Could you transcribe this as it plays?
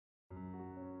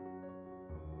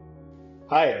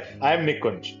Hi, I am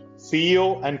Nikunj,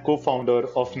 CEO and co-founder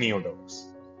of NeoDocs.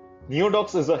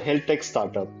 NeoDocs is a health tech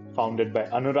startup founded by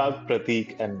Anurag,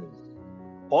 Prateek, and me.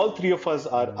 All three of us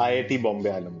are IIT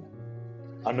Bombay alumni.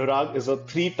 Anurag is a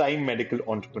three-time medical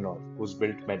entrepreneur who's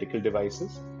built medical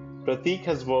devices. Prateek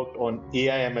has worked on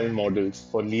AI/ML models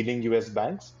for leading US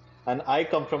banks, and I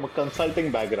come from a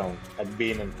consulting background at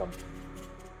Bain & Company.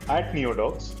 At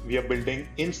NeoDocs, we are building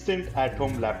instant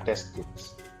at-home lab test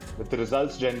kits with the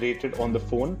results generated on the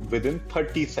phone within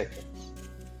 30 seconds.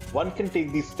 One can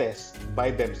take these tests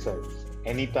by themselves,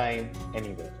 anytime,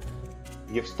 anywhere.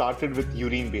 We have started with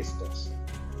urine-based tests.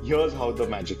 Here's how the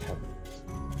magic happens.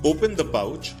 Open the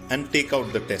pouch and take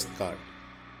out the test card.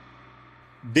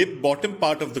 Dip bottom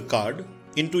part of the card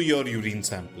into your urine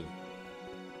sample.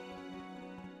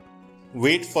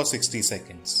 Wait for 60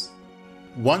 seconds.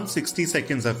 Once 60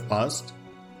 seconds have passed,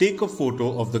 take a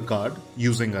photo of the card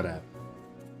using our app.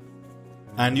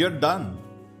 And you're done.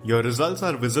 Your results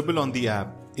are visible on the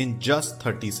app in just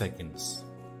 30 seconds.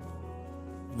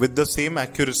 With the same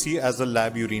accuracy as a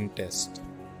lab urine test.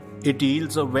 It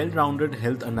yields a well-rounded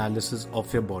health analysis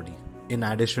of your body, in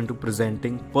addition to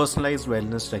presenting personalized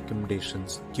wellness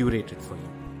recommendations curated for you.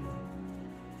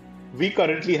 We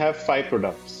currently have 5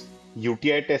 products: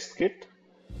 UTI test kit,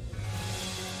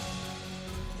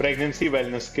 pregnancy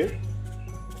wellness kit,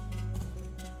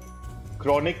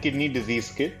 chronic kidney disease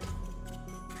kit,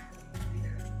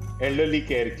 elderly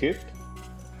care kit,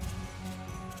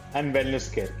 and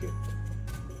wellness care kit.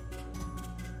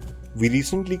 We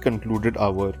recently concluded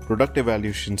our product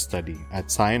evaluation study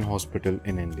at Sion Hospital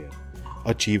in India,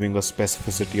 achieving a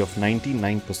specificity of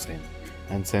 99%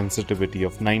 and sensitivity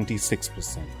of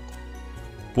 96%.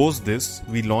 Post this,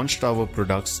 we launched our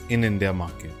products in India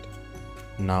market.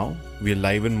 Now, we are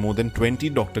live in more than 20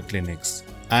 doctor clinics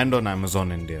and on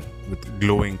Amazon India with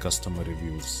glowing customer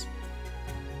reviews.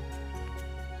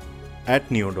 At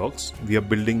NeoDocs, we are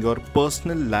building your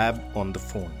personal lab on the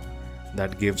phone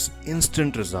that gives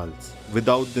instant results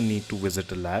without the need to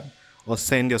visit a lab or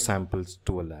send your samples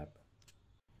to a lab.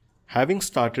 Having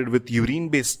started with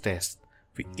urine-based tests,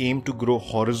 we aim to grow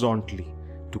horizontally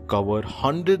to cover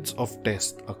hundreds of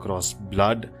tests across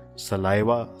blood,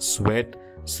 saliva, sweat,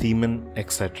 semen,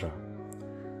 etc.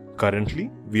 Currently,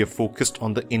 we are focused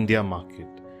on the India market,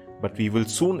 but we will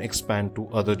soon expand to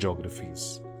other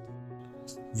geographies.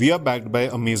 We are backed by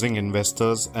amazing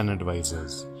investors and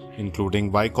advisors,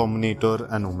 including Y Combinator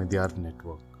and Omidyar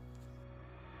Network.